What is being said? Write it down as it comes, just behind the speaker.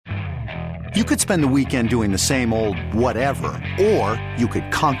You could spend the weekend doing the same old whatever, or you could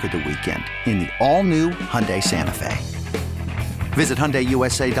conquer the weekend in the all-new Hyundai Santa Fe. Visit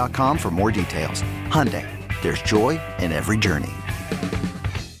HyundaiUSA.com for more details. Hyundai, there's joy in every journey.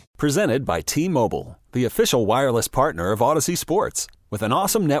 Presented by T-Mobile, the official wireless partner of Odyssey Sports. With an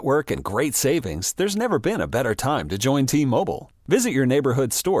awesome network and great savings, there's never been a better time to join T-Mobile. Visit your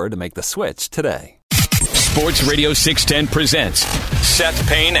neighborhood store to make the switch today. Sports Radio 610 presents Seth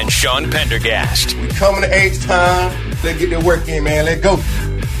Payne and Sean Pendergast. We coming to H-Town. Let's get their work in, man. Let's go.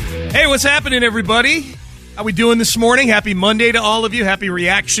 Hey, what's happening, everybody? How we doing this morning? Happy Monday to all of you. Happy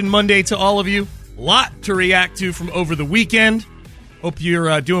Reaction Monday to all of you. Lot to react to from over the weekend. Hope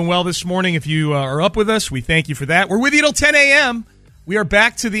you're doing well this morning. If you are up with us, we thank you for that. We're with you till 10 a.m. We are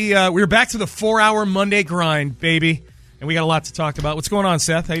back to the 4-hour Monday grind, baby. And we got a lot to talk about. What's going on,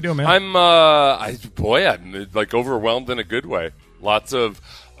 Seth? How you doing, man? I'm like overwhelmed in a good way. Lots of,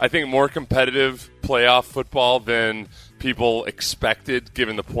 I think, more competitive playoff football than people expected,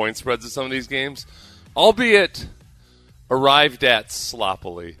 given the point spreads of some of these games, albeit arrived at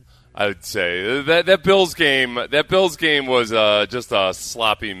sloppily. I would say that Bills game was just a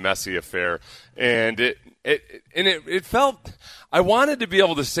sloppy, messy affair, and it felt. I wanted to be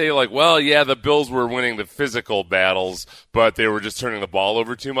able to say, like, well, yeah, the Bills were winning the physical battles, but they were just turning the ball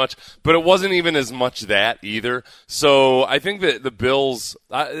over too much. But it wasn't even as much that either. So I think that the Bills,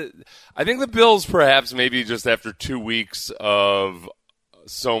 perhaps maybe just after 2 weeks of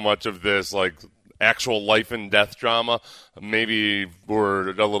so much of this, like, actual life and death drama, maybe we're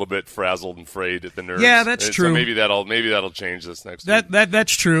a little bit frazzled and frayed at the nerves. Yeah, that's true. So maybe that'll change this next week.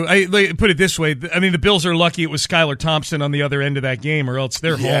 That's true. Put it this way. I mean, the Bills are lucky it was Skylar Thompson on the other end of that game, or else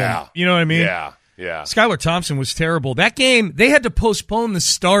they're home. You know what I mean? Yeah. Skylar Thompson was terrible. That game, they had to postpone the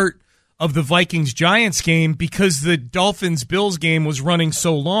start of the Vikings-Giants game because the Dolphins-Bills game was running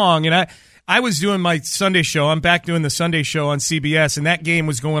so long. And I was doing my Sunday show. I'm back doing the Sunday show on CBS, and that game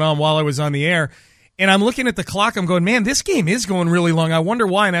was going on while I was on the air. And I'm looking at the clock. I'm going, man, this game is going really long. I wonder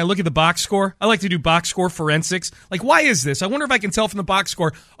why. And I look at the box score. I like to do box score forensics. Like, why is this? I wonder if I can tell from the box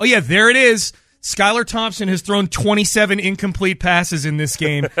score. Oh, yeah, there it is. Skylar Thompson has thrown 27 incomplete passes in this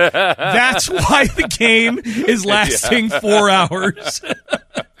game. That's why the game is lasting 4 hours.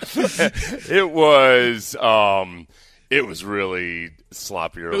 It was really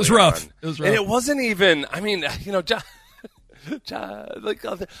sloppy early. It was rough. On. And it wasn't even, like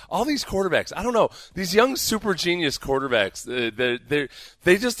all these quarterbacks, I don't know. These young super genius quarterbacks,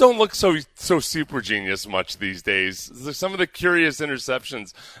 they just don't look so super genius much these days. There's some of the curious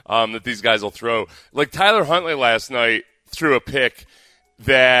interceptions that these guys will throw. Like Tyler Huntley last night threw a pick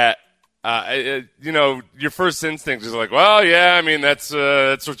that your first instinct is like, well, yeah, I mean that's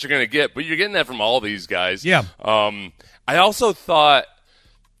what you're gonna get, but you're getting that from all these guys. Yeah. I also thought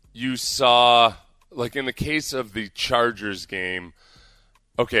you saw. Like in the case of the Chargers game,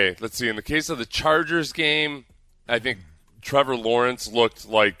 okay, let's see. In the case of the Chargers game, I think Trevor Lawrence looked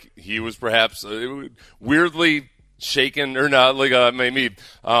like he was perhaps weirdly shaken or not, like maybe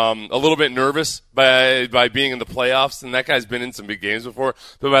a little bit nervous by being in the playoffs. And that guy's been in some big games before.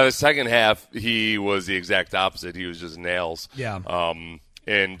 But by the second half, he was the exact opposite. He was just nails. Yeah.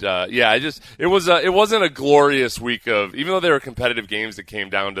 It wasn't a glorious week of, even though there were competitive games that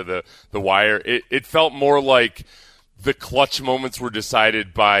came down to the wire, it felt more like the clutch moments were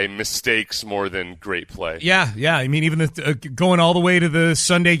decided by mistakes more than great play. Yeah. I mean, even going all the way to the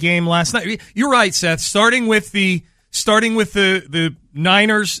Sunday game last night. You're right, Seth. Starting with the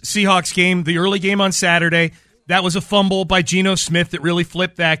Niners Seahawks game, the early game on Saturday, that was a fumble by Geno Smith that really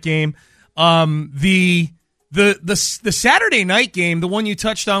flipped that game. The Saturday night game, the one you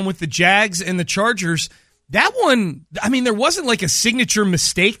touched on with the Jags and the Chargers, that one, I mean, there wasn't like a signature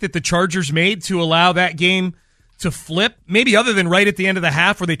mistake that the Chargers made to allow that game to flip, maybe other than right at the end of the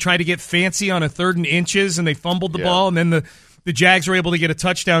half where they tried to get fancy on a 3rd and inches and they fumbled the ball, and then the Jags were able to get a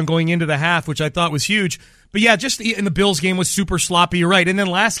touchdown going into the half, which I thought was huge. But yeah, just in the Bills game was super sloppy, you're right. And then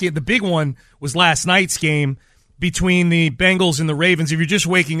last game, the big one was last night's game between the Bengals and the Ravens. If you're just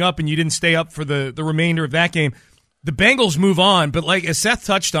waking up and you didn't stay up for the remainder of that game, the Bengals move on. But like as Seth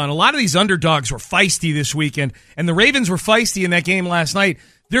touched on, a lot of these underdogs were feisty this weekend, and the Ravens were feisty in that game last night.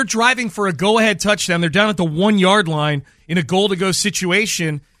 They're driving for a go-ahead touchdown. They're down at the 1-yard line in a goal-to-go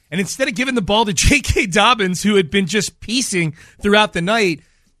situation, and instead of giving the ball to J.K. Dobbins, who had been just piecing throughout the night,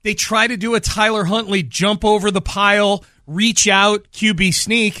 they try to do a Tyler Huntley jump over the pile, reach out, QB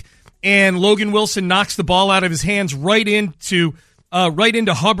sneak, and Logan Wilson knocks the ball out of his hands right into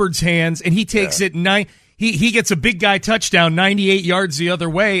Hubbard's hands, and he takes it He gets a big guy touchdown, 98 yards the other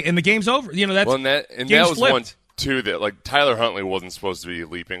way, and the game's over. You know, that was flipped. too, that like Tyler Huntley wasn't supposed to be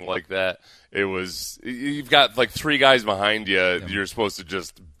leaping like that. It was, you've got like 3 guys behind you. Yeah. You're supposed to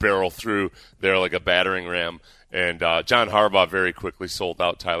just barrel through there like a battering ram. And John Harbaugh very quickly sold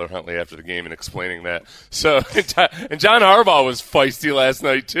out Tyler Huntley after the game and explaining that. So, and John Harbaugh was feisty last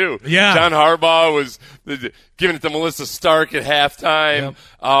night too. Yeah, John Harbaugh was giving it to Melissa Stark at halftime.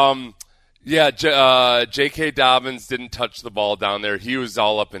 Yep. J.K. Dobbins didn't touch the ball down there. He was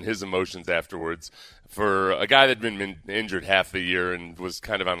all up in his emotions afterwards. For a guy that had been injured half the year and was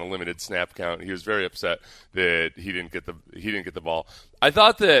kind of on a limited snap count, he was very upset that he didn't get the ball. I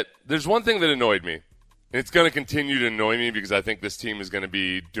thought that there's one thing that annoyed me, and it's going to continue to annoy me because I think this team is going to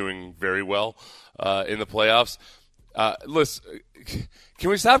be doing very well in the playoffs. Listen, can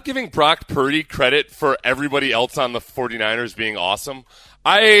we stop giving Brock Purdy credit for everybody else on the 49ers being awesome?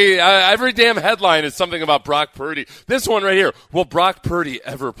 Every damn headline is something about Brock Purdy. This one right here. Will Brock Purdy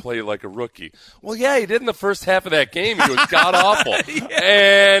ever play like a rookie? Well, yeah, he did in the first half of that game. He was god-awful.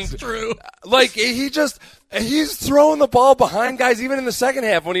 And that's true. Like, he's throwing the ball behind guys even in the second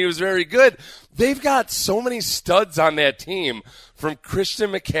half when he was very good. They've got so many studs on that team, from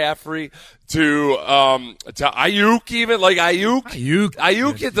Christian McCaffrey to Ayuk, even like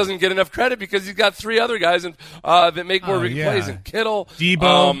Ayuk it doesn't get enough credit because he's got 3 other guys that make more big plays, and Kittle,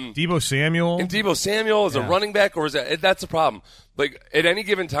 Deebo Samuel, and Deebo Samuel is a running back, or is that's a problem. Like, at any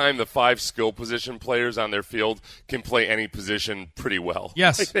given time, the 5 skill position players on their field can play any position pretty well.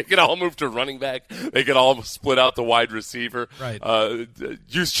 Yes. Like, they can all move to running back. They can all split out the wide receiver. Right.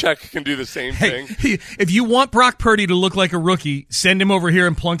 Juszczyk can do the same thing. If you want Brock Purdy to look like a rookie, send him over here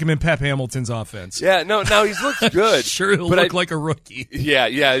and plunk him in Pep Hamilton's offense. Yeah, no, he's looked good. Sure, he'll look like a rookie. Yeah,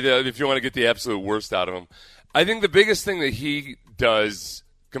 if you want to get the absolute worst out of him. I think the biggest thing that he does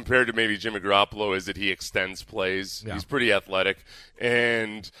compared to maybe Jimmy Garoppolo is that he extends plays. Yeah. He's pretty athletic.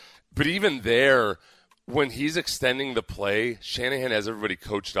 But even there, when he's extending the play, Shanahan has everybody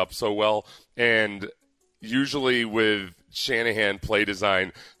coached up so well. And usually with Shanahan play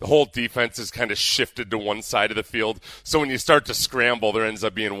design, the whole defense is kind of shifted to one side of the field. So when you start to scramble, there ends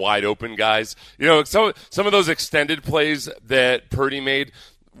up being wide open guys. You know, some of those extended plays that Purdy made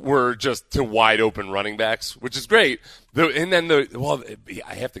were just to wide open running backs, which is great. I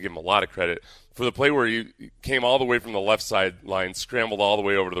have to give him a lot of credit for the play where he came all the way from the left sideline, scrambled all the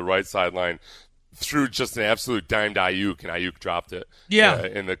way over to the right sideline, threw just an absolute dime to Ayuk, and Ayuk dropped it. Yeah,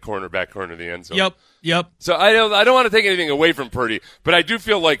 in the back corner of the end zone. Yep. So I don't want to take anything away from Purdy, but I do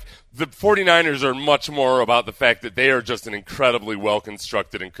feel like the 49ers are much more about the fact that they are just an incredibly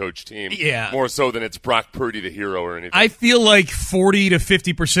well-constructed and coached team. Yeah. More so than it's Brock Purdy the hero or anything. I feel like 40 to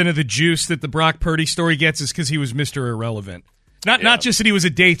 50% of the juice that the Brock Purdy story gets is because he was Mr. Irrelevant. Not just that he was a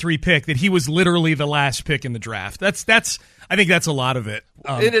day 3 pick, that he was literally the last pick in the draft. I think that's a lot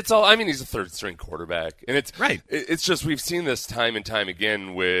and it's all. I mean, he's a 3rd-string quarterback, and it's right. It's just we've seen this time and time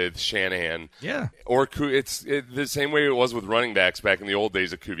again with Shanahan. Yeah. Or it's the same way it was with running backs back in the old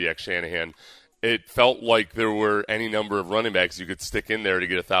days of Kubiak Shanahan. It felt like there were any number of running backs you could stick in there to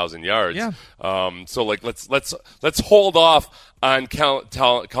get 1,000 yards. Yeah. So like let's hold off on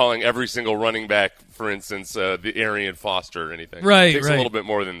calling every single running back, for instance, the Arian Foster or anything. Right. It takes a little bit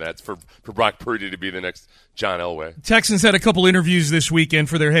more than that for Brock Purdy to be the next John Elway. Texans had a couple interviews this weekend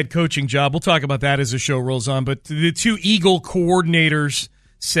for their head coaching job. We'll talk about that as the show rolls on. But the 2 Eagle coordinators,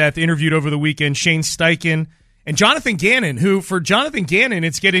 Seth, interviewed over the weekend, Shane Steichen and Jonathan Gannon, who, for Jonathan Gannon,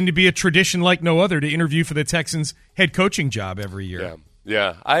 it's getting to be a tradition like no other to interview for the Texans head coaching job every year.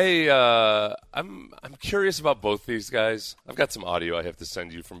 Yeah. I'm curious about both these guys. I've got some audio I have to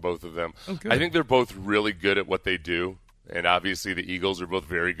send you from both of them. Oh, good. I think they're both really good at what they do. And obviously the Eagles are both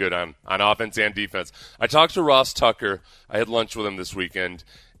very good on offense and defense. I talked to Ross Tucker. I had lunch with him this weekend.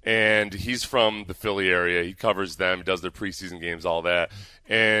 And he's from the Philly area. He covers them, does their preseason games, all that.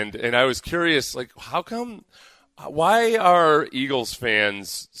 And I was curious, like, why are Eagles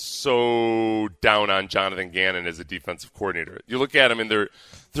fans so down on Jonathan Gannon as a defensive coordinator? You look at him, and they're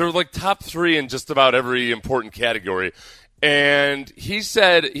like top 3 in just about every important category. And he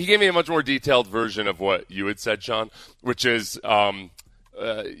gave me a much more detailed version of what you had said, Sean, which is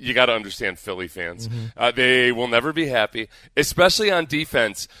you got to understand Philly fans. Mm-hmm. They will never be happy, especially on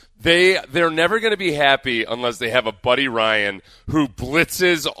defense. They're never going to be happy unless they have a Buddy Ryan who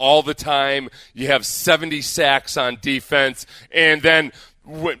blitzes all the time. You have 70 sacks on defense, and then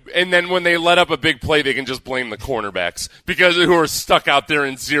when they let up a big play, they can just blame the cornerbacks because who are stuck out there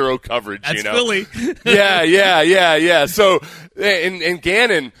in zero coverage. That's Philly. Yeah. So, and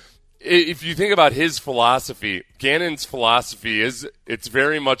Gannon, if you think about his philosophy, Gannon's philosophy is it's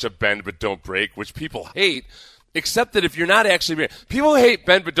very much a bend but don't break, which people hate. Except that if you're not actually – people hate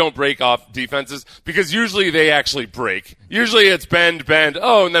bend but don't break off defenses because usually they actually break. Usually it's bend,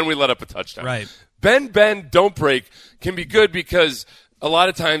 and then we let up a touchdown. Right. Bend, don't break can be good because a lot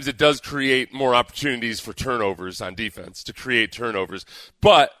of times it does create more opportunities for turnovers on defense, to create turnovers.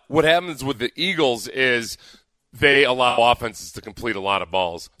 But what happens with the Eagles is – they allow offenses to complete a lot of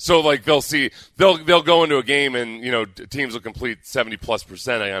balls. So like they'll go into a game and, teams will complete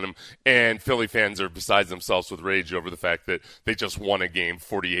 70+% on them, and Philly fans are besides themselves with rage over the fact that they just won a game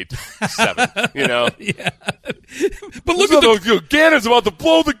 48-7, Yeah. But look at Gannon's about to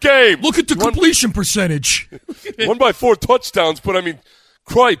blow the game. Look at the completion percentage. 1 by 4 touchdowns, but I mean,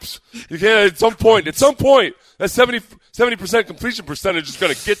 cripes. You can't at some point, that 70% completion percentage is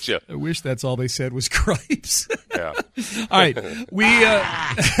going to get you. I wish that's all they said was cripes. Yeah. All right. All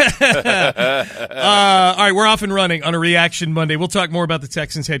right, we're off and running on a Reaction Monday. We'll talk more about the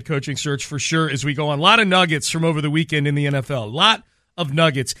Texans head coaching search for sure as we go on. A lot of nuggets from over the weekend in the NFL. A lot of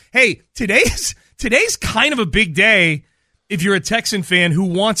nuggets. Hey, today's kind of a big day if you're a Texan fan who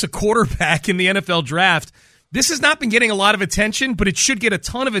wants a quarterback in the NFL draft. This has not been getting a lot of attention, but it should get a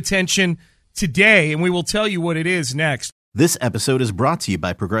ton of attention today, and we will tell you what it is next. This episode is brought to you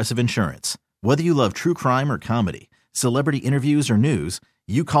by Progressive Insurance. Whether you love true crime or comedy, celebrity interviews or news,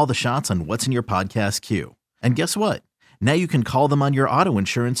 you call the shots on what's in your podcast queue. And guess what? Now you can call them on your auto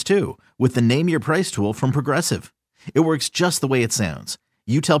insurance too with the Name Your Price tool from Progressive. It works just the way it sounds.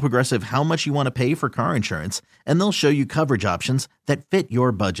 You tell Progressive how much you want to pay for car insurance, and they'll show you coverage options that fit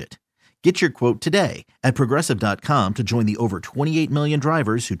your budget. Get your quote today at Progressive.com to join the over 28 million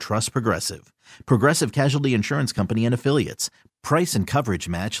drivers who trust Progressive. Progressive Casualty Insurance Company and Affiliates. Price and coverage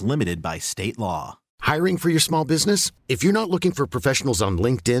match limited by state law. Hiring for your small business? If you're not looking for professionals on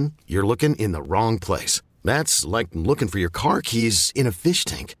LinkedIn, you're looking in the wrong place. That's like looking for your car keys in a fish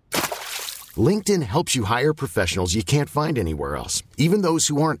tank. LinkedIn helps you hire professionals you can't find anywhere else, even those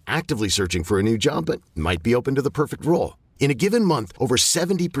who aren't actively searching for a new job but might be open to the perfect role. In a given month, over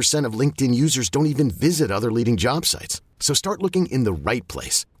 70% of LinkedIn users don't even visit other leading job sites. So start looking in the right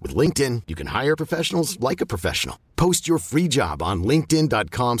place. With LinkedIn, you can hire professionals like a professional. Post your free job on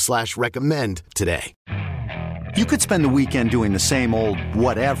linkedin.com/recommend today. You could spend the weekend doing the same old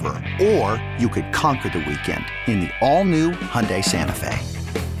whatever, or you could conquer the weekend in the all-new Hyundai Santa Fe.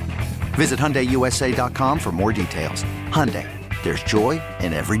 Visit HyundaiUSA.com for more details. Hyundai, there's joy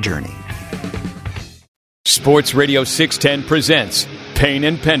in every journey. Sports Radio 610 presents Payne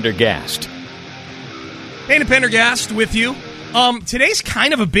and Pendergast. Payne and Pendergast with you. Today's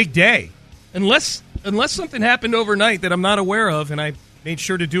kind of a big day, unless something happened overnight that I'm not aware of, and I made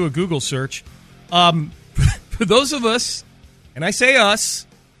sure to do a Google search. For those of us, and I say us,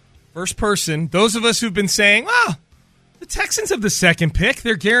 first person, those of us who've been saying, the Texans have the second pick.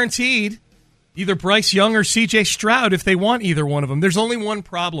 They're guaranteed either Bryce Young or C.J. Stroud if they want either one of them. There's only one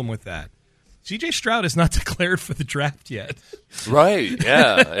problem with that. C.J. Stroud is not declared for the draft yet. Right,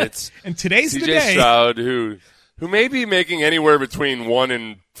 yeah. It's and today's the day. C.J. Stroud, who may be making anywhere between $1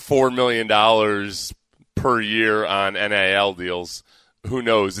 and $4 million per year on NIL deals. Who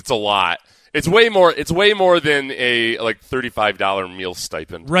knows? It's a lot. It's way more than a $35 meal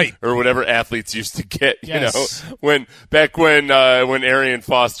stipend, right? Or whatever athletes used to get. Yes. When Arian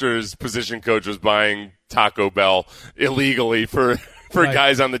Foster's position coach was buying Taco Bell illegally for right.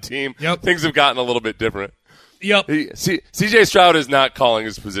 Guys on the team. Yep. Things have gotten a little bit different. Yep. C.J. Stroud is not calling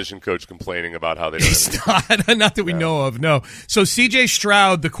his position coach complaining about how they don't. He's not that we know of, no. So C.J.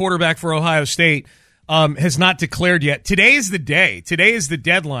 Stroud, the quarterback for Ohio State, has not declared yet. Today is the day. Today is the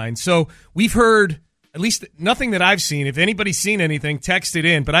deadline. So we've heard, at least nothing that I've seen. If anybody's seen anything, text it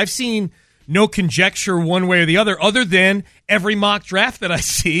in. But I've seen no conjecture one way or the other than every mock draft that I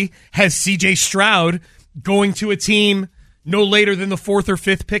see has C.J. Stroud going to a team no later than the 4th or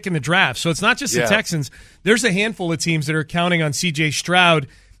 5th pick in the draft. So it's not just the Texans. There's a handful of teams that are counting on C.J. Stroud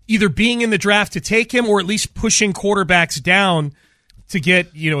either being in the draft to take him or at least pushing quarterbacks down to get,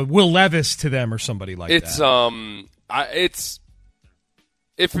 Will Levis to them or somebody like that.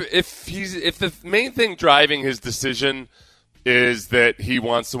 If the main thing driving his decision is that he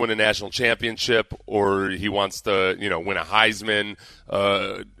wants to win a national championship or he wants to, win a Heisman,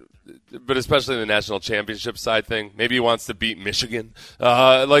 but especially the national championship side thing. Maybe he wants to beat Michigan.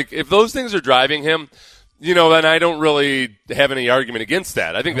 If those things are driving him, then I don't really have any argument against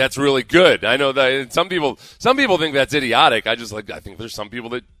that. I think that's really good. I know that some people think that's idiotic. I think there's some people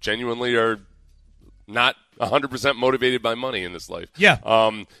that genuinely are not 100% motivated by money in this life. Yeah.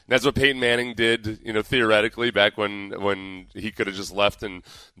 That's what Peyton Manning did, theoretically back when he could have just left and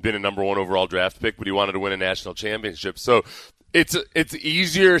been a number 1 overall draft pick, but he wanted to win a national championship. So it's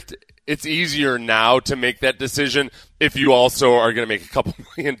easier. It's easier now to make that decision if you also are going to make a couple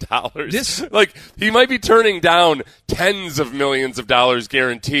 $1 million. Like, he might be turning down tens of millions of dollars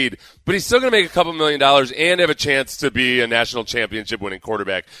guaranteed, but he's still going to make a couple $1 million and have a chance to be a national championship winning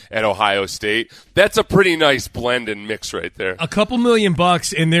quarterback at Ohio State. That's a pretty nice blend and mix right there. A couple $1 million,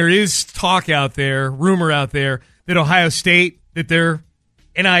 and there is talk out there, rumor out there, that Ohio State, that their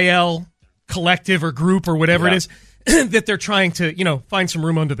NIL collective or group or whatever it is, that they're trying to, find some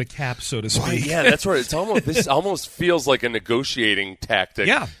room under the cap, so to speak. Well, yeah, that's right. This almost feels like a negotiating tactic.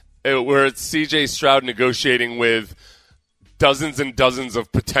 Yeah. Where it's C.J. Stroud negotiating with dozens and dozens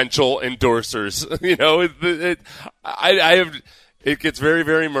of potential endorsers. It gets very,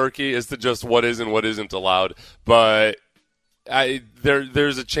 very murky as to just what is and what isn't allowed. But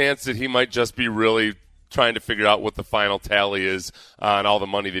there's a chance that he might just be really trying to figure out what the final tally is on all the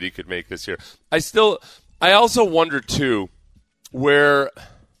money that he could make this year. I also wonder too, where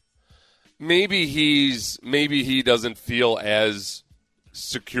maybe he doesn't feel as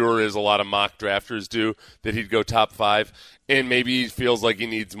secure as a lot of mock drafters do that he'd go top 5, and maybe he feels like he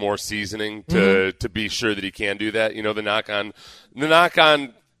needs more seasoning to be sure that he can do that. The knock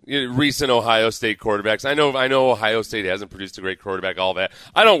on recent Ohio State quarterbacks. I know Ohio State hasn't produced a great quarterback. All that,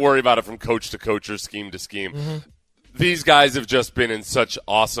 I don't worry about it from coach to coach or scheme to scheme. Mm-hmm. These guys have just been in such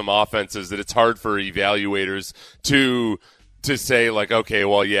awesome offenses that it's hard for evaluators to say, like, okay,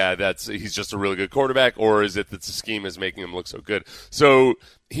 well, yeah, he's just a really good quarterback, or is it that the scheme is making him look so good? So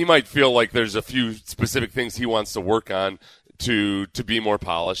he might feel like there's a few specific things he wants to work on to be more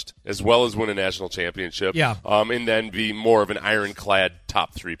polished, as well as win a national championship, and then be more of an ironclad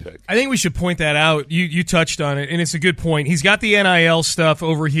top 3 pick. I think we should point that out. You touched on it, and it's a good point. He's got the NIL stuff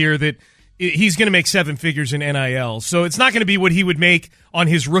over here that he's going to make 7 figures in NIL. So it's not going to be what he would make on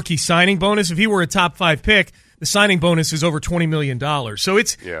his rookie signing bonus. If he were a top 5 pick, the signing bonus is over $20 million. So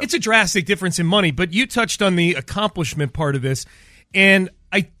it's a drastic difference in money. But you touched on the accomplishment part of this, and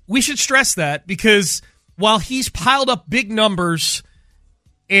we should stress that, because while he's piled up big numbers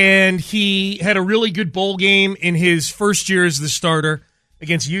and he had a really good bowl game in his first year as the starter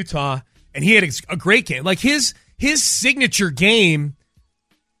against Utah, and he had a great game. Like, his signature game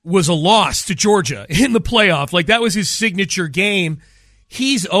was a loss to Georgia in the playoff. Like, that was his signature game.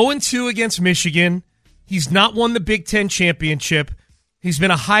 He's 0-2 against Michigan. He's not won the Big Ten championship. He's been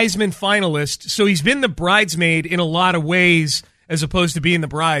a Heisman finalist. So he's been the bridesmaid in a lot of ways as opposed to being the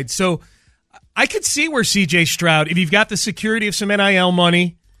bride. So I could see where C.J. Stroud, if you've got the security of some NIL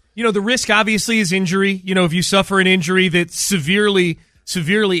money, the risk obviously is injury. If you suffer an injury that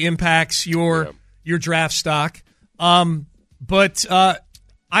severely impacts your draft stock. But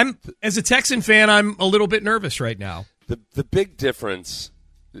I'm, as a Texan fan, I'm a little bit nervous right now. The big difference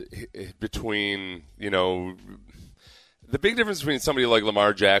between somebody like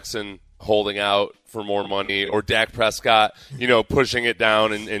Lamar Jackson holding out for more money, or Dak Prescott, pushing it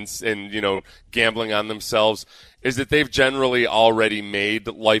down and gambling on themselves, is that they've generally already made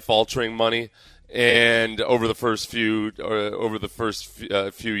life-altering money, and over the first few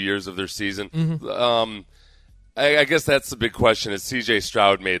years of their season. Mm-hmm. I guess that's the big question. Is C.J.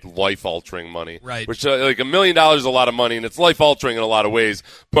 Stroud made life-altering money? Right. Which, like, $1 million is a lot of money, and it's life-altering in a lot of ways,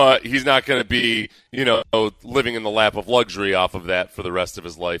 but he's not going to be, living in the lap of luxury off of that for the rest of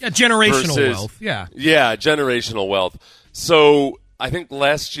his life. Yeah, generational wealth. Yeah. Yeah, generational wealth. So I think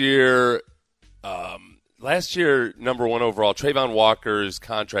last year, number 1 overall, Trayvon Walker's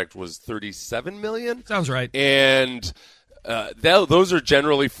contract was $37 million. Sounds right. And those are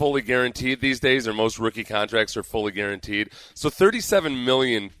generally fully guaranteed these days, or most rookie contracts are fully guaranteed. So $37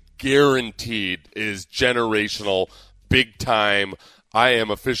 million guaranteed is generational, big time. I am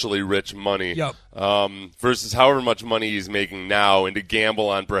officially rich money. Yep. Versus however much money he's making now, and to gamble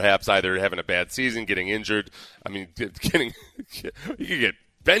on perhaps either having a bad season, getting injured. I mean, you could get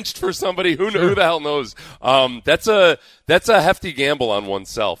benched for somebody. Who the hell knows? That's a hefty gamble on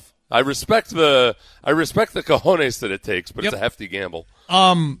oneself. I respect the cojones that it takes, but It's a hefty gamble.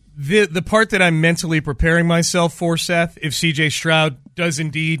 The part that I'm mentally preparing myself for, Seth, if C.J. Stroud does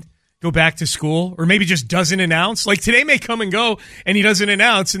indeed go back to school, or maybe just doesn't announce, like today may come and go, and he doesn't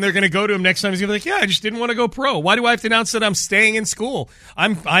announce, and they're going to go to him next time. He's going to be like, "Yeah, I just didn't want to go pro. Why do I have to announce that I'm staying in school?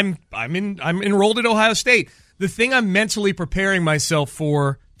 I'm enrolled at Ohio State." The thing I'm mentally preparing myself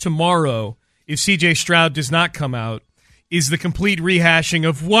for tomorrow, if C.J. Stroud does not come out, is the complete rehashing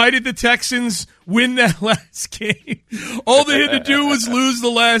of why did the Texans win that last game? All they had to do was lose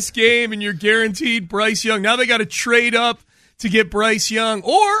the last game, and you're guaranteed Bryce Young. Now they got to trade up to get Bryce Young,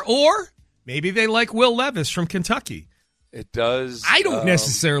 or maybe they like Will Levis from Kentucky. It does. I don't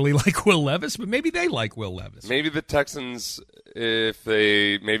necessarily like Will Levis, but maybe they like Will Levis. Maybe the Texans if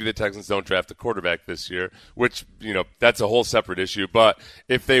maybe the Texans don't draft a quarterback this year, which, that's a whole separate issue. But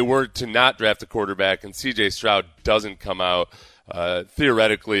if they were to not draft a quarterback and C.J. Stroud doesn't come out,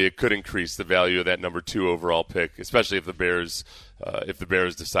 theoretically it could increase the value of that number 2 overall pick, especially if the Bears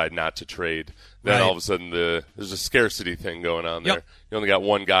decide not to trade. Then all of a sudden there's a scarcity thing going on there. Yep. You only got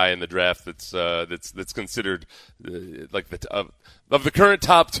one guy in the draft that's considered of the current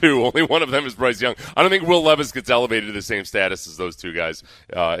top 2. Only one of them is Bryce Young. I don't think Will Levis gets elevated to the same status as those 2 guys.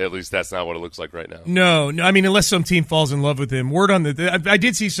 At least that's not what it looks like right now. No. I mean, unless some team falls in love with him. Word on I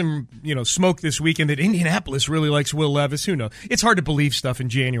did see some smoke this weekend that Indianapolis really likes Will Levis. Who knows? It's hard to believe stuff in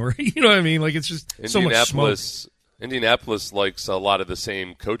January. You know what I mean? Like, it's just so much smoke. Indianapolis likes a lot of the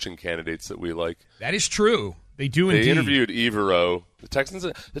same coaching candidates that we like. That is true. They do indeed. They interviewed Evero. The Texans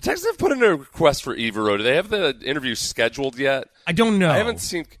have put in a request for Evero. Do they have the interview scheduled yet? I don't know. I haven't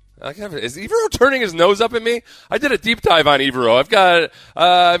seen. Is Evero turning his nose up at me? I did a deep dive on Evero.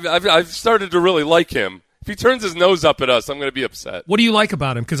 I've started to really like him. If he turns his nose up at us, I'm going to be upset. What do you like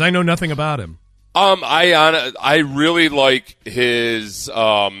about him? Because I know nothing about him. I really like his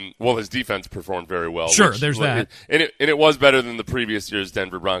his defense performed very well. Sure, there's that. And it was better than the previous year's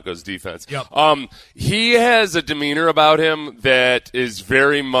Denver Broncos defense. Yep. He has a demeanor about him that is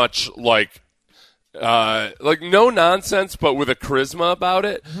very much like no nonsense, but with a charisma about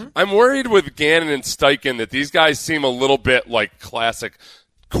it. Mm-hmm. I'm worried with Gannon and Steichen that these guys seem a little bit like classic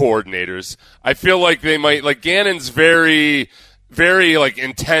coordinators. I feel like they might, like, Gannon's very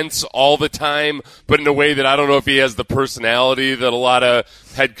intense all the time, but in a way that I don't know if he has the personality that a lot of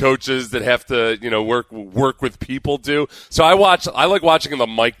head coaches that have to, work with people do. So I like watching the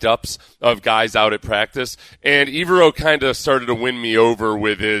mic'd ups of guys out at practice, and Evero kind of started to win me over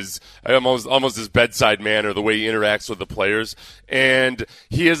with his almost his bedside manner, the way he interacts with the players. And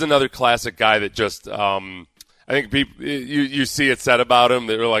he is another classic guy that just, I think people, you see it said about him.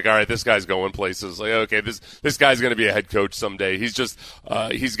 They're like, all right, this guy's going places. Like, okay, this guy's going to be a head coach someday. He's just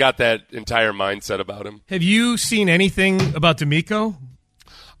he's got that entire mindset about him. Have you seen anything about D'Amico?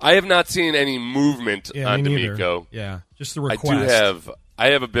 I have not seen any movement on D'Amico. Yeah, just the request. I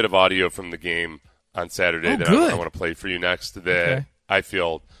have a bit of audio from the game on Saturday that I want to play for you next that I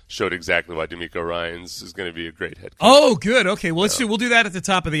feel showed exactly why D'Amico Ryans is going to be a great head coach. Oh, good. Okay, well, we'll do that at the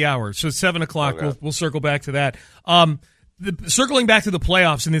top of the hour. So 7 o'clock, okay. We'll circle back to that. Circling back to the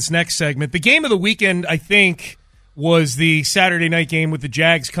playoffs in this next segment, the game of the weekend, I think, was the Saturday night game with the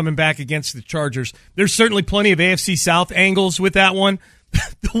Jags coming back against the Chargers. There's certainly plenty of AFC South angles with that one.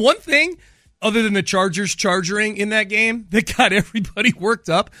 The one thing, other than the Chargers charging in that game, that got everybody worked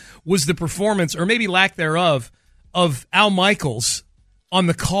up was the performance, or maybe lack thereof, of Al Michaels on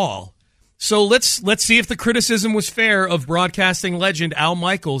the call. So let's see if the criticism was fair of broadcasting legend Al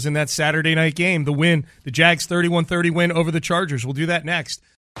Michaels in that Saturday night game, the win, the Jags 31-30 win over the Chargers. We'll do that next.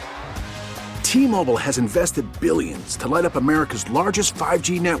 T-Mobile has invested billions to light up America's largest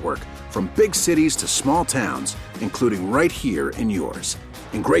 5G network, from big cities to small towns, including right here in yours.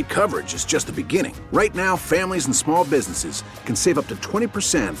 And great coverage is just the beginning. Right now, families and small businesses can save up to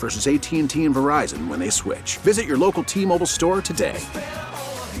 20% versus AT&T and Verizon when they switch. Visit your local T-Mobile store today.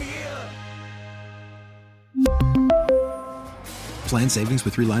 Plan savings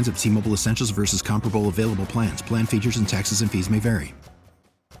with 3 lines of T-Mobile Essentials versus comparable available plans. Plan features and taxes and fees may vary.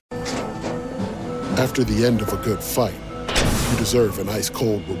 After the end of a good fight, you deserve an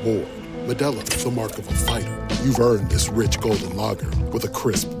ice-cold reward. Modelo is the mark of a fighter. You've earned this rich golden lager with a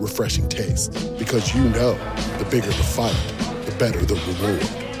crisp, refreshing taste. Because you know, the bigger the fight, the better the reward.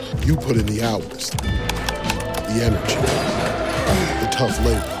 You put in the hours, the energy, the tough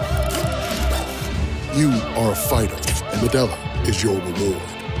labor. You are a fighter, and Modelo is your reward.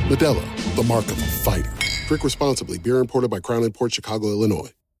 Modelo, the mark of a fighter. Drink responsibly. Beer imported by Crown Imports, Chicago,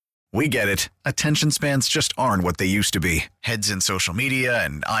 Illinois. We get it. Attention spans just aren't what they used to be. Heads in social media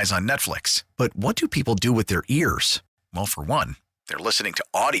and eyes on Netflix. But what do people do with their ears? Well, for one, they're listening to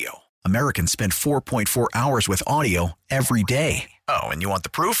audio. Americans spend 4.4 hours with audio every day. Oh, and you want the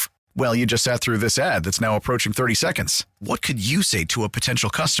proof? Well, you just sat through this ad that's now approaching 30 seconds. What could you say to a potential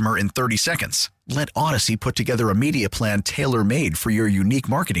customer in 30 seconds? Let Odyssey put together a media plan tailor-made for your unique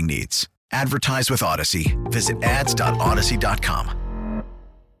marketing needs. Advertise with Odyssey. Visit ads.odyssey.com.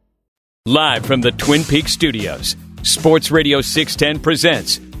 Live from the Twin Peaks studios, Sports Radio 610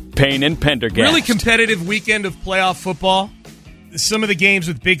 presents Payne and Pendergast. Really competitive weekend of playoff football. Some of the games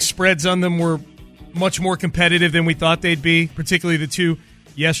with big spreads on them were much more competitive than we thought they'd be, particularly the two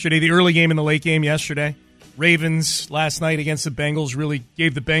yesterday, the early game and the late game yesterday. Ravens last night against the Bengals really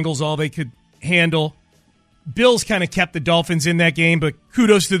gave the Bengals all they could handle. Bills kind of kept the Dolphins in that game, but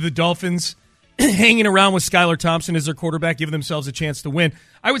kudos to the Dolphins hanging around with Skylar Thompson as their quarterback, giving themselves a chance to win.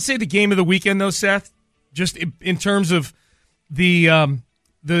 I would say the game of the weekend, though, Seth, just in terms of the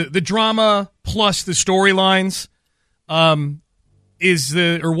drama plus the storylines, was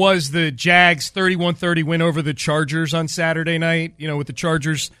the Jags 31-30 win over the Chargers on Saturday night, with the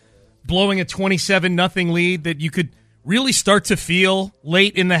Chargers blowing a 27-0 lead that you could really start to feel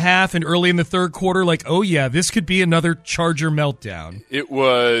late in the half and early in the third quarter, like, oh yeah, this could be another Charger meltdown. It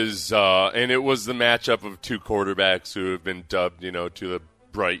was, and it was the matchup of two quarterbacks who have been dubbed, to the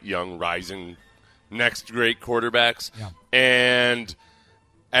bright, young, rising, next great quarterbacks. Yeah. And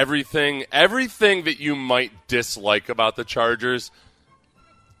everything that you might dislike about the Chargers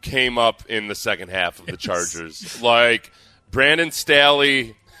came up in the second half of the Chargers. Like Brandon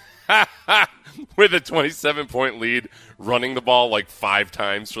Staley with a 27-point lead, running the ball like 5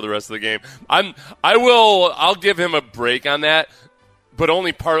 times for the rest of the game. I'll give him a break on that, but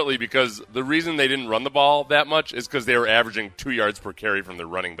only partly because the reason they didn't run the ball that much is because they were averaging 2 yards per carry from their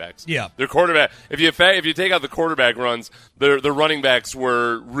running backs. Yeah, their quarterback. If you take out the quarterback runs, the running backs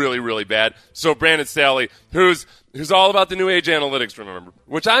were really, really bad. So Brandon Staley, who's all about the new age analytics, remember,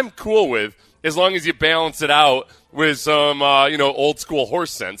 which I'm cool with, as long as you balance it out with some, old school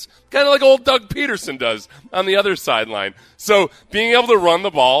horse sense, kind of like old Doug Peterson does on the other sideline. So being able to run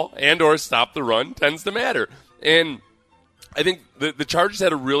the ball and or stop the run tends to matter. And I think the Chargers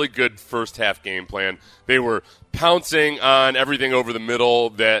had a really good first half game plan. They were pouncing on everything over the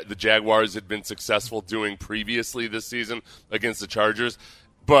middle that the Jaguars had been successful doing previously this season against the Chargers,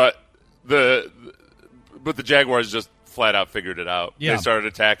 but the Jaguars just flat out figured it out. Yeah. They started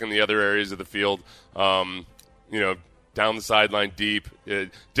attacking the other areas of the field, down the sideline deep,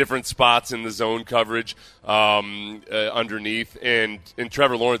 different spots in the zone coverage underneath, and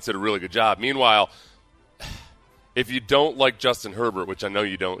Trevor Lawrence did a really good job. Meanwhile, if you don't like Justin Herbert, which I know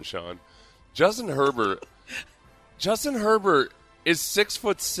you don't, Sean, Justin Herbert is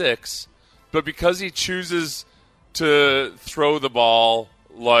 6'6", but because he chooses to throw the ball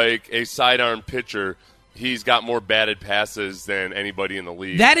like a sidearm pitcher, he's got more batted passes than anybody in the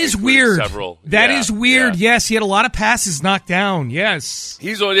league. That is weird. That is is weird. Yeah. Yes, he had a lot of passes knocked down. Yes.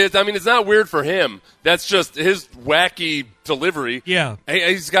 It's not weird for him. That's just his wacky delivery. Yeah.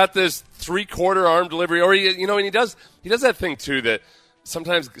 He's got this 3/4 arm delivery, or and he does that thing too that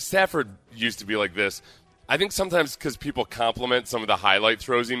sometimes Stafford used to be like this. I think sometimes because people compliment some of the highlight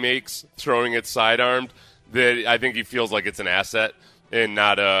throws he makes, throwing it sidearmed, that I think he feels like it's an asset and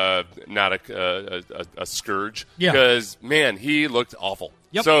not a scourge. Yeah. Because, man, he looked awful.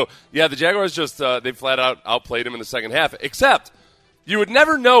 Yep. So, yeah, the Jaguars just they flat out outplayed him in the second half. Except you would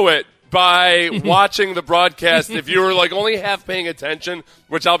never know it by watching the broadcast if you were like only half paying attention,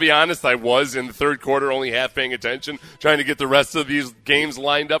 which I'll be honest, I was in the third quarter only half paying attention, trying to get the rest of these games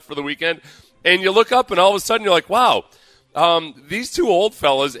lined up for the weekend. And you look up and all of a sudden you're like, wow, these two old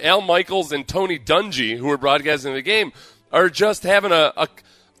fellas, Al Michaels and Tony Dungy, who were broadcasting the game, are just having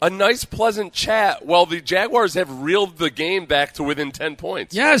a nice, pleasant chat while the Jaguars have reeled the game back to within 10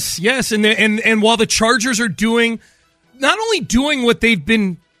 points. Yes. And while the Chargers are not only doing what they've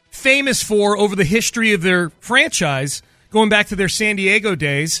been famous for over the history of their franchise, going back to their San Diego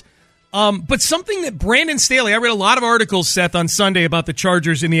days, but something that Brandon Staley, I read a lot of articles, Seth, on Sunday about the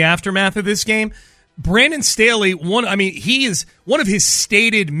Chargers in the aftermath of this game. Brandon Staley, one of his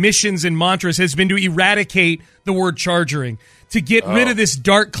stated missions and mantras has been to eradicate the word chargering, to get rid of this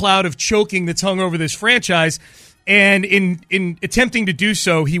dark cloud of choking that's hung over this franchise. And in attempting to do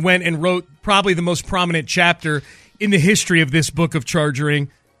so, he went and wrote probably the most prominent chapter in the history of this book of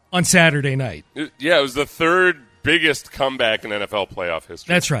chargering on Saturday night. Yeah, it was the third biggest comeback in NFL playoff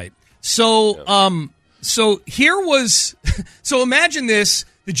history. That's right. So, so imagine this.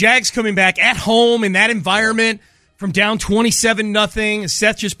 The Jags coming back at home in that environment from down 27-0. As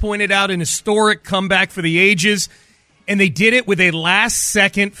Seth just pointed out, an historic comeback for the ages. And they did it with a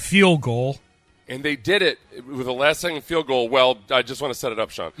last-second field goal. And they did it with a last-second field goal. Well, I just want to set it up,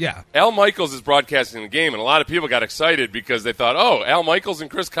 Sean. Yeah. Al Michaels is broadcasting the game, and a lot of people got excited because they thought, oh, Al Michaels and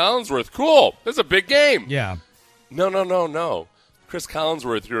Chris Collinsworth, cool. This is a big game. Yeah. No. Chris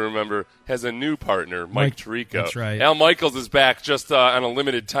Collinsworth, you remember, has a new partner, Mike Tirico. That's right. Al Michaels is back just on a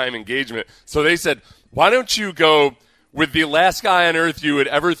limited time engagement. So they said, why don't you go with the last guy on earth you would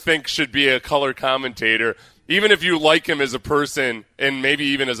ever think should be a color commentator, even if you like him as a person and maybe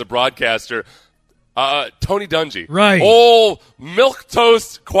even as a broadcaster, Tony Dungy. Right. Old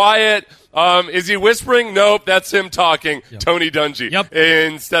milquetoast, quiet. Is he whispering? Nope, that's him talking. Yep. Tony Dungy. Yep.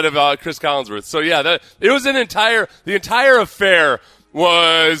 Instead of Chris Collinsworth. So yeah, it was the entire affair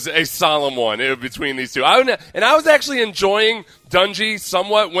was a solemn one between these two. I was actually enjoying Dungy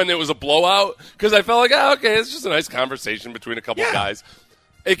somewhat when it was a blowout because I felt like, okay, it's just a nice conversation between a couple guys.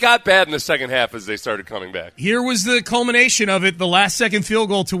 It got bad in the second half as they started coming back. Here was the culmination of it, the last-second field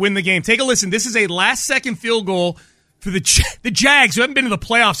goal to win the game. Take a listen. This is a last-second field goal for the Jags, who haven't been to the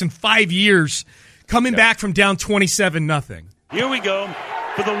playoffs in 5 years, coming back from down 27-0. Here we go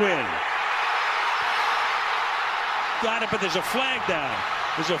for the win. Got it, but there's a flag down.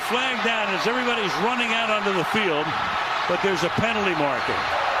 There's a flag down as everybody's running out onto the field, but there's a penalty marker.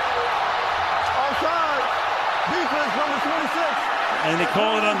 Offside. Defense number 26. And they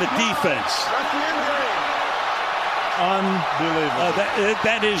call it on the defense. That's the end of the game. Unbelievable.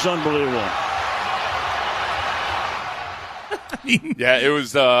 That is unbelievable. Yeah, it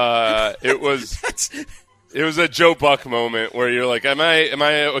was a Joe Buck moment where you're like, am I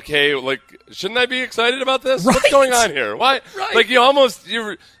okay? Like, shouldn't I be excited about this? Right. What's going on here? Why? Right. Like,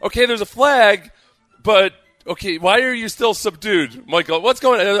 you're okay. There's a flag, but okay, why are you still subdued, Michael? What's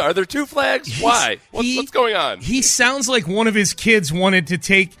going on? Are there two flags? Why? What's going on? He sounds like one of his kids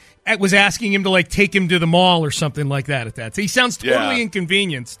was asking him to like take him to the mall or something like that. At that, so he sounds totally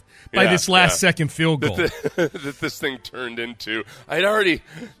inconvenienced by this last-second field goal. That this thing turned into.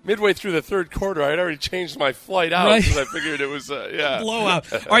 Midway through the third quarter, I had already changed my flight out because I figured it was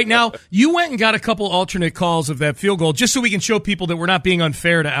blowout. All right, now, you went and got a couple alternate calls of that field goal just so we can show people that we're not being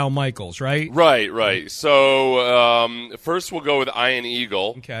unfair to Al Michaels, right? Right. So first we'll go with Ian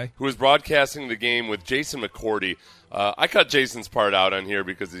Eagle, who was broadcasting the game with Jason McCourty. I cut Jason's part out on here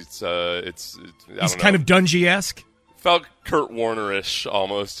because he's kind of Dungy-esque. Felt Kurt Warner-ish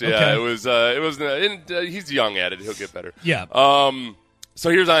almost. Yeah, okay. It was. He's young at it. He'll get better. Yeah.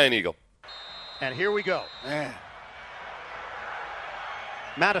 So here's Ian Eagle. And here we go. Man.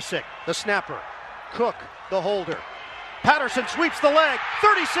 Matisic, the snapper. Cook, the holder. Patterson sweeps the leg.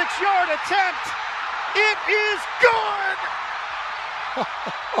 36-yard attempt. It is good.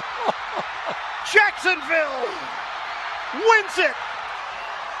 Jacksonville wins it.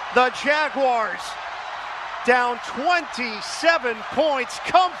 The Jaguars, down 27 points,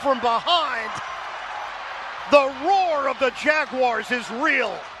 come from behind. The roar of the Jaguars is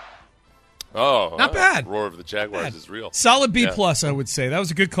real. Oh, not bad. The roar of the Jaguars is real. Solid B+, I would say. That was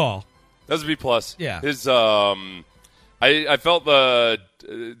a good call. That was a B+. Yeah. His, I felt the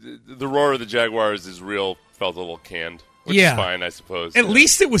roar of the Jaguars is real. Felt a little canned, which is fine, I suppose. At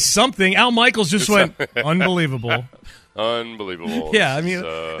least it was something. Al Michaels just went unbelievable. Unbelievable. Yeah, I mean,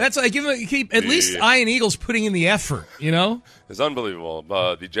 that's like at least Ian Eagle's putting in the effort, you know? It's unbelievable.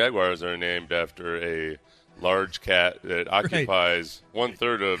 The Jaguars are named after a large cat that occupies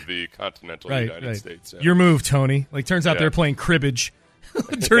 1/3 of the continental United States. Yeah. Your move, Tony. Like, turns out they're playing cribbage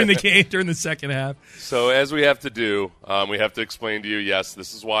during the game, during the second half. So as we have to do, we have to explain to you, yes,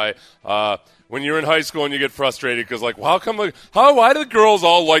 this is why when you're in high school and you get frustrated because, like, why do the girls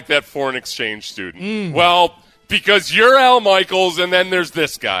all like that foreign exchange student? Well, because you're Al Michaels, and then there's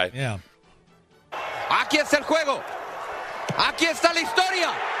this guy. Yeah. Aquí está el juego. Aquí está la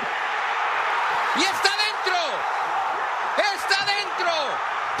historia. Y está dentro. Está dentro.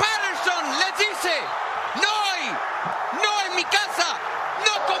 Patterson les dice, no en mi casa,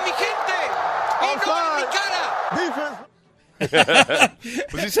 no con mi gente, y no en mi cara. Defense.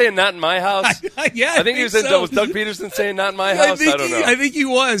 Was he saying not in my house? Yeah, I think he was. Was Doug Peterson saying not in my house? I don't know. I think he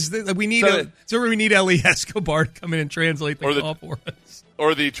was. We need Ellie Escobar to come in and translate the call for us.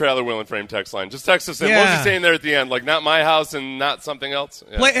 Or the Trailer Wheel and Frame text line. Just text us in. What was he saying there at the end? Like, not my house and not something else?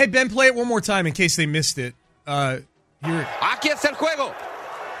 Yeah. Hey, Ben, play it one more time in case they missed it. Here. Aquí está el juego.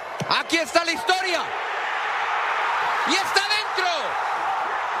 Aquí está la historia. Y está dentro.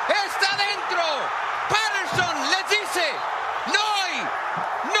 Está dentro. Patterson les dice,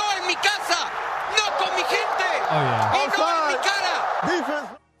 no en mi casa, no con mi gente, y no en mi cara. Defense.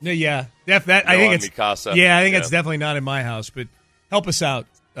 No, yeah. I think it's Mikasa. Yeah, I think it's definitely not in my house, but help us out,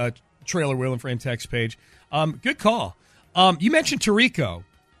 Trailer Wheel and Frame text page. Good call. You mentioned Tirico.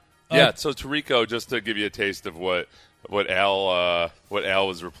 So Tirico, just to give you a taste of what Al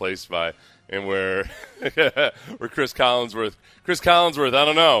was replaced by, and where Chris Collinsworth. I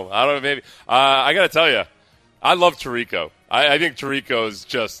don't know, maybe. I got to tell you, I love Tirico. I think Tirico is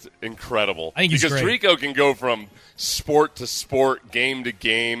just incredible. I think he's because great. Tirico can go from sport to sport, game to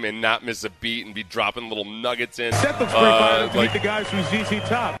game, and not miss a beat and be dropping little nuggets in. That looks pretty fun to meet the guys from ZZ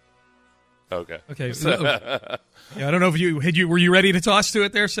Top. Okay. Yeah, I don't know if were you ready to toss to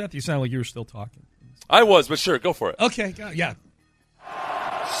it there, Seth? You sound like you were still talking. I was, but sure, go for it. Okay, yeah.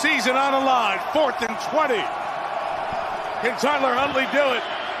 Season on the line, 4th and 20. Can Tyler Huntley do it?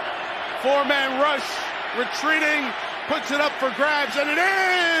 4-man rush, retreating. puts it up for grabs, and it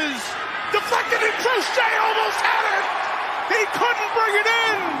is deflected, and Crochet almost had it. He couldn't bring it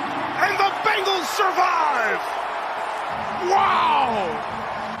in, and the Bengals survive. Wow.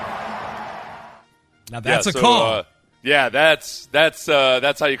 Now that's a call.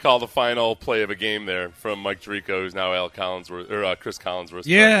 That's how you call the final play of a game there from Mike Tirico, who's now Chris Collinsworth.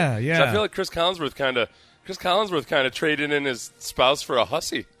 Yeah. So I feel like Chris Collinsworth kind of traded in his spouse for a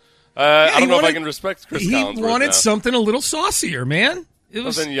hussy. I don't know if I can respect Chris Collinsworth. He wanted now. something a little saucier, man. It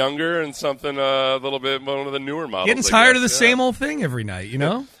was something younger and something a little bit one of the newer models. Getting tired of the same old thing every night, you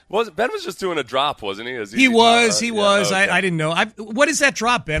know? Ben was just doing a drop, wasn't he? He was. Okay. I didn't know. What is that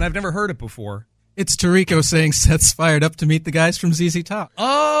drop, Ben? I've never heard it before. It's Tirico saying Seth's fired up to meet the guys from ZZ Top.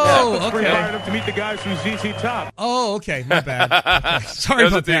 Oh, okay. Fired up to meet the guys from ZZ Top. Oh, okay. My bad. Okay. Sorry it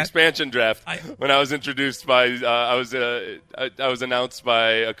was about at the that. expansion draft when I was introduced by. I was announced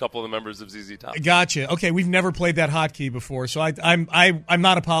by a couple of the members of ZZ Top. Gotcha. Okay, we've never played that hotkey before, so I'm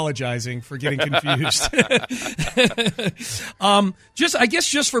not apologizing for getting confused.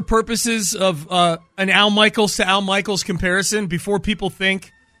 Just for purposes of an Al Michaels to Al Michaels comparison, before people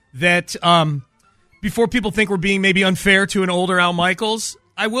think we're being maybe unfair to an older Al Michaels,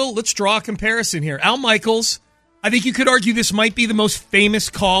 let's draw a comparison here. Al Michaels, I think you could argue this might be the most famous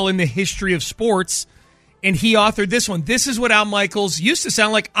call in the history of sports, and he authored this one. This is what Al Michaels used to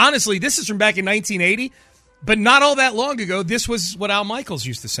sound like. Honestly, this is from back in 1980, but not all that long ago, this was what Al Michaels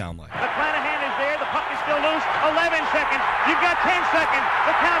used to sound like. McClanahan is there. The puck is still loose. 11 seconds. You've got 10 seconds.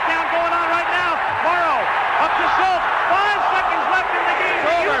 The countdown going on right now. Morrow up to Schultz. 5 seconds left in the game.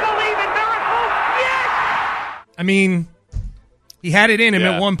 Do you believe in miracles? Yes! I mean, he had it in him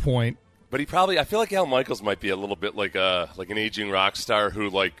at one point. But I feel like Al Michaels might be a little bit like an aging rock star who,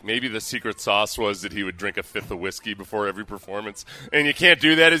 like, maybe the secret sauce was that he would drink a fifth of whiskey before every performance, and you can't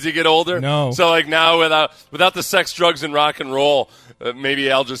do that as you get older. No. So, like, now without the sex, drugs, and rock and roll,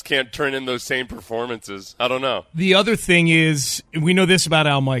 maybe Al just can't turn in those same performances. I don't know. The other thing is, we know this about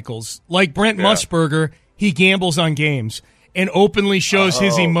Al Michaels, like Brent Musburger, he gambles on games and openly shows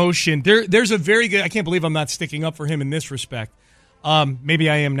his emotion. There's a very good, I can't believe I'm not sticking up for him in this respect. Maybe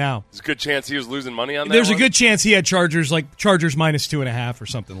I am now. There's a good chance he was losing money on that. There's a good chance he had Chargers minus 2.5 or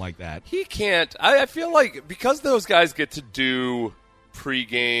something like that. He can't. I feel like because those guys get to do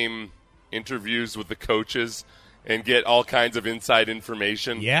pregame interviews with the coaches and get all kinds of inside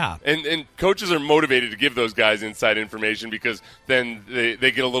information. Yeah. And coaches are motivated to give those guys inside information because then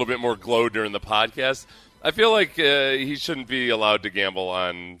they get a little bit more glow during the podcast. I feel like he shouldn't be allowed to gamble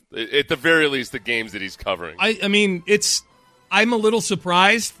on, at the very least, the games that he's covering. I mean, I'm a little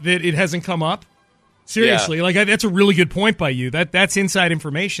surprised that it hasn't come up. Seriously, that's a really good point by you. That's inside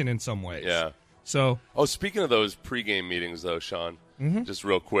information in some ways. Yeah. So. Oh, speaking of those pregame meetings, though, Sean, just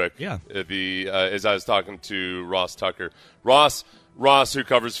real quick. Yeah. As I was talking to Ross Tucker, Ross, who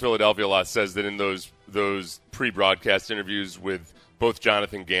covers Philadelphia a lot, says that in those pre-broadcast interviews with both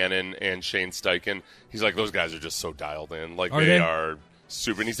Jonathan Gannon and Shane Steichen, he's like, those guys are just so dialed in. Like they are.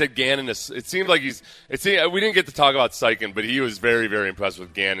 Super. And he said Gannon it seemed like we didn't get to talk about Steichen, but he was very, very impressed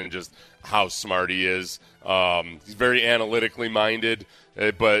with Gannon, just how smart he is. He's very analytically minded,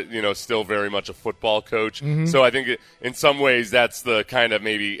 but still very much a football coach. So I think in some ways that's the kind of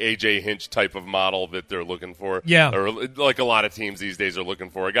maybe A.J. Hinch type of model that they're looking for. Yeah. Or like a lot of teams these days are looking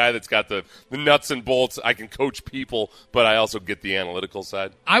for. A guy that's got the nuts and bolts. I can coach people, but I also get the analytical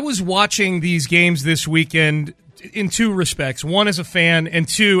side. I was watching these games this weekend in two respects. One as a fan, and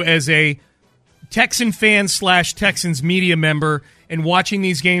two as a Texan fan / Texans media member, and watching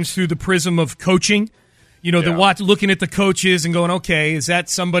these games through the prism of coaching. Looking at the coaches and going, okay, is that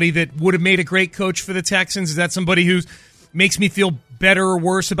somebody that would have made a great coach for the Texans? Is that somebody who makes me feel better or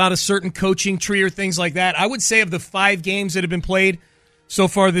worse about a certain coaching tree or things like that? I would say of the 5 games that have been played so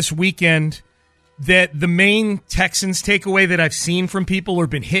far this weekend, that the main Texans takeaway that I've seen from people or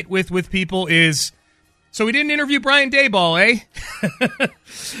been hit with people is, so we didn't interview Brian Daboll, eh?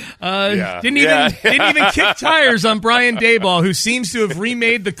 Didn't even kick tires on Brian Daboll, who seems to have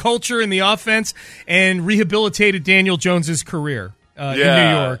remade the culture in the offense and rehabilitated Daniel Jones's career in New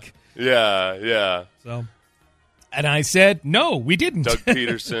York. Yeah. So, and I said, no, we didn't. Doug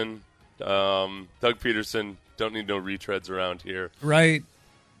Peterson, don't need no retreads around here. Right.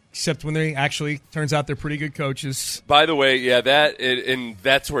 Except when they actually, turns out they're pretty good coaches. By the way, and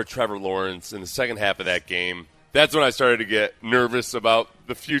that's where Trevor Lawrence, in the second half of that game, that's when I started to get nervous about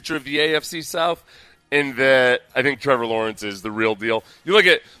the future of the AFC South, and that I think Trevor Lawrence is the real deal. You look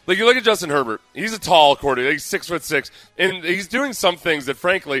at Justin Herbert. He's a tall quarterback. He's 6'6", and he's doing some things that,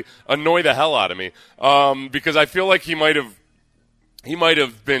 frankly, annoy the hell out of me. Because I feel like he might have he might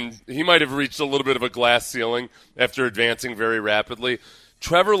have reached a little bit of a glass ceiling after advancing very rapidly.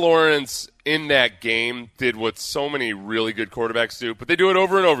 Trevor Lawrence in that game did what so many really good quarterbacks do, but they do it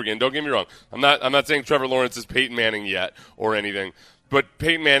over and over again. Don't get me wrong. I'm not saying Trevor Lawrence is Peyton Manning yet or anything, but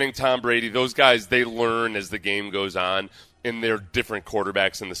Peyton Manning, Tom Brady, those guys, they learn as the game goes on, and they're different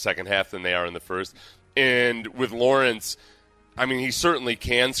quarterbacks in the second half than they are in the first. And with Lawrence, I mean, he certainly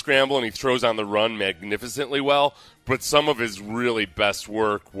can scramble, and he throws on the run magnificently well, but some of his really best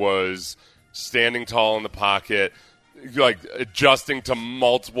work was standing tall in the pocket, like adjusting to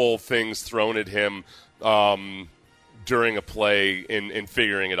multiple things thrown at him during a play and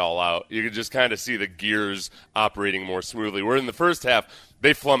figuring it all out. You could just kind of see the gears operating more smoothly. Where in the first half,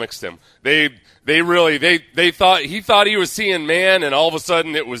 they flummoxed him. They thought he was seeing man, and all of a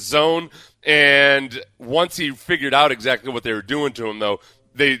sudden it was zone. And once he figured out exactly what they were doing to him, though,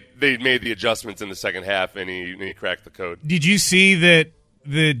 they made the adjustments in the second half, and he cracked the code. Did you see that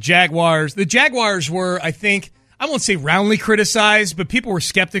the Jaguars were, I think, I won't say roundly criticized, but people were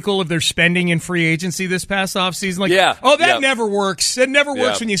skeptical of their spending in free agency this past offseason. Like, that never works. That never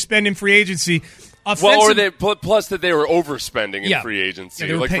works when you spend in free agency. Plus that they were overspending in free agency.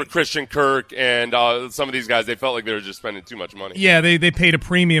 For Christian Kirk and some of these guys, they felt like they were just spending too much money. Yeah, they paid a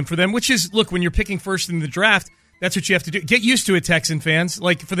premium for them, which is, look, when you're picking first in the draft, that's what you have to do. Get used to it, Texan fans.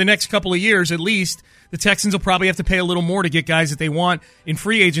 Like, for the next couple of years, at least, the Texans will probably have to pay a little more to get guys that they want in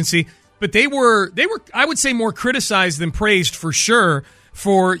free agency. But they were, I would say, more criticized than praised for sure.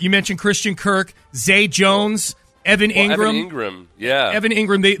 For, you mentioned Christian Kirk, Zay Jones, Evan Ingram. Evan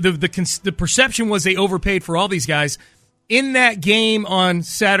Ingram. The perception was they overpaid for all these guys. In that game on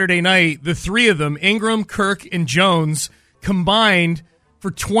Saturday night, the three of them, Ingram, Kirk, and Jones, combined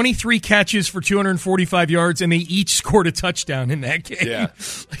for 23 catches for 245 yards, and they each scored a touchdown in that game.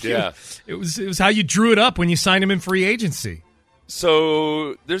 It was how you drew it up when you signed him in free agency.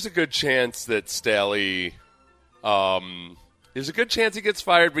 So there's a good chance that Staley, there's a good chance he gets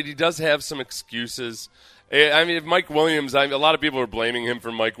fired, but he does have some excuses. I mean, if Mike Williams, a lot of people are blaming him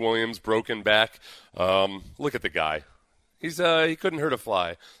for Mike Williams' broken back. Look at the guy. He couldn't hurt a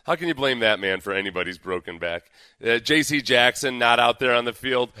fly. How can you blame that man for anybody's broken back? J.C. Jackson not out there on the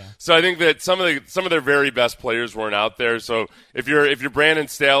field. Yeah. So I think that some of their very best players weren't out there. So if you're Brandon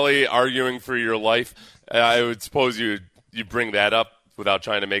Staley arguing for your life, I would suppose you bring that up without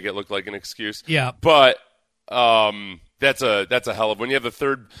trying to make it look like an excuse. Yeah. But that's a hell of when you have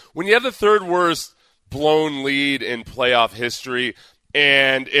the third worst blown lead in playoff history,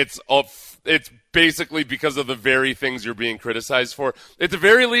 and it's basically because of the very things you're being criticized for. At the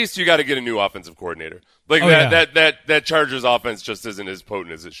very least, you got to get a new offensive coordinator. That Chargers offense just isn't as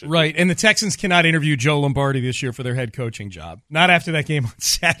potent as it should be. Right, and the Texans cannot interview Joe Lombardi this year for their head coaching job. Not after that game on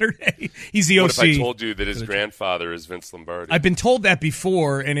Saturday. He's the OC. What if I told you that his grandfather is Vince Lombardi? I've been told that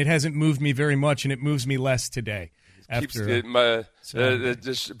before, and it hasn't moved me very much, and it moves me less today. Brian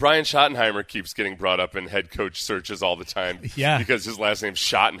Schottenheimer keeps getting brought up in head coach searches all the time. Yeah. Because his last name's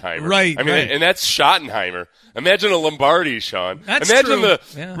Schottenheimer. Right. I mean, and that's Schottenheimer. Imagine a Lombardi, Sean.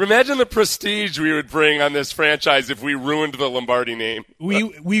 Imagine the prestige we would bring on this franchise if we ruined the Lombardi name.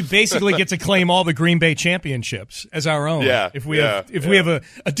 We basically get to claim all the Green Bay championships as our own. Yeah. If we have a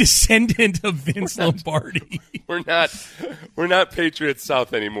descendant of Vince Lombardi. We're not Patriots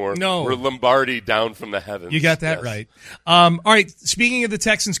South anymore. No. We're Lombardi down from the heavens. You got that right. All right. Speaking of the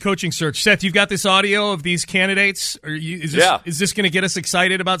Texans coaching search, Seth, you've got this audio of these candidates. Is this going to get us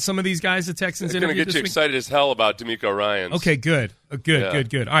excited about some of these guys the Texans interviewed this week? It's going to get you excited as hell about DeMeco Ryans. Okay, good.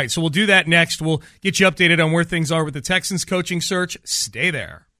 Good. All right, so we'll do that next. We'll get you updated on where things are with the Texans coaching search. Stay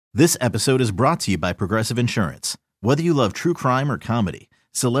there. This episode is brought to you by Progressive Insurance. Whether you love true crime or comedy,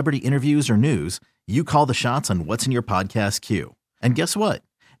 celebrity interviews or news, you call the shots on what's in your podcast queue. And guess what?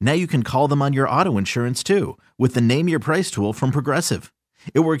 Now you can call them on your auto insurance too with the Name Your Price tool from Progressive.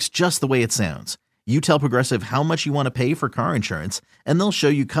 It works just the way it sounds. You tell Progressive how much you want to pay for car insurance, and they'll show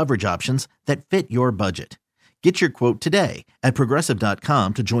you coverage options that fit your budget. Get your quote today at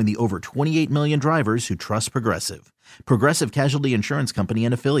Progressive.com to join the over 28 million drivers who trust Progressive. Progressive Casualty Insurance Company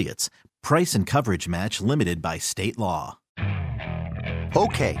and Affiliates. Price and coverage match limited by state law.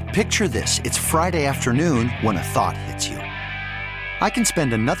 Okay, picture this. It's Friday afternoon when a thought hits you. I can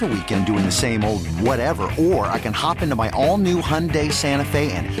spend another weekend doing the same old whatever, or I can hop into my all-new Hyundai Santa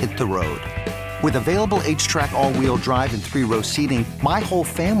Fe and hit the road. With available H-Track all-wheel drive and 3-row seating, my whole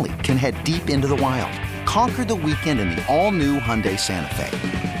family can head deep into the wild. Conquer the weekend in the all-new Hyundai Santa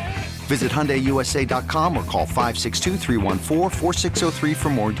Fe. Visit HyundaiUSA.com or call 562-314-4603 for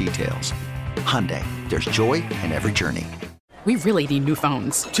more details. Hyundai, there's joy in every journey. We really need new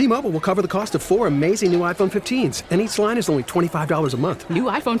phones. T-Mobile will cover the cost of 4 amazing new iPhone 15s, and each line is only $25 a month. New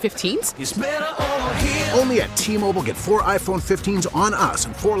iPhone 15s? It's better over here. Only at T-Mobile, get 4 iPhone 15s on us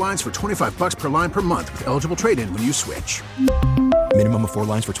and 4 lines for $25 per line per month with eligible trade-in when you switch. Minimum of 4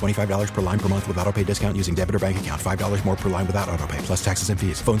 lines for $25 per line per month with autopay discount using debit or bank account. $5 more per line without autopay, plus taxes and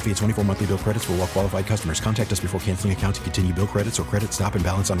fees. Phone fee at 24 monthly bill credits for well-qualified customers. Contact us before canceling account to continue bill credits or credit stop and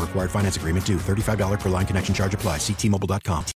balance on required finance agreement due. $35 per line connection charge applies. See T-Mobile.com.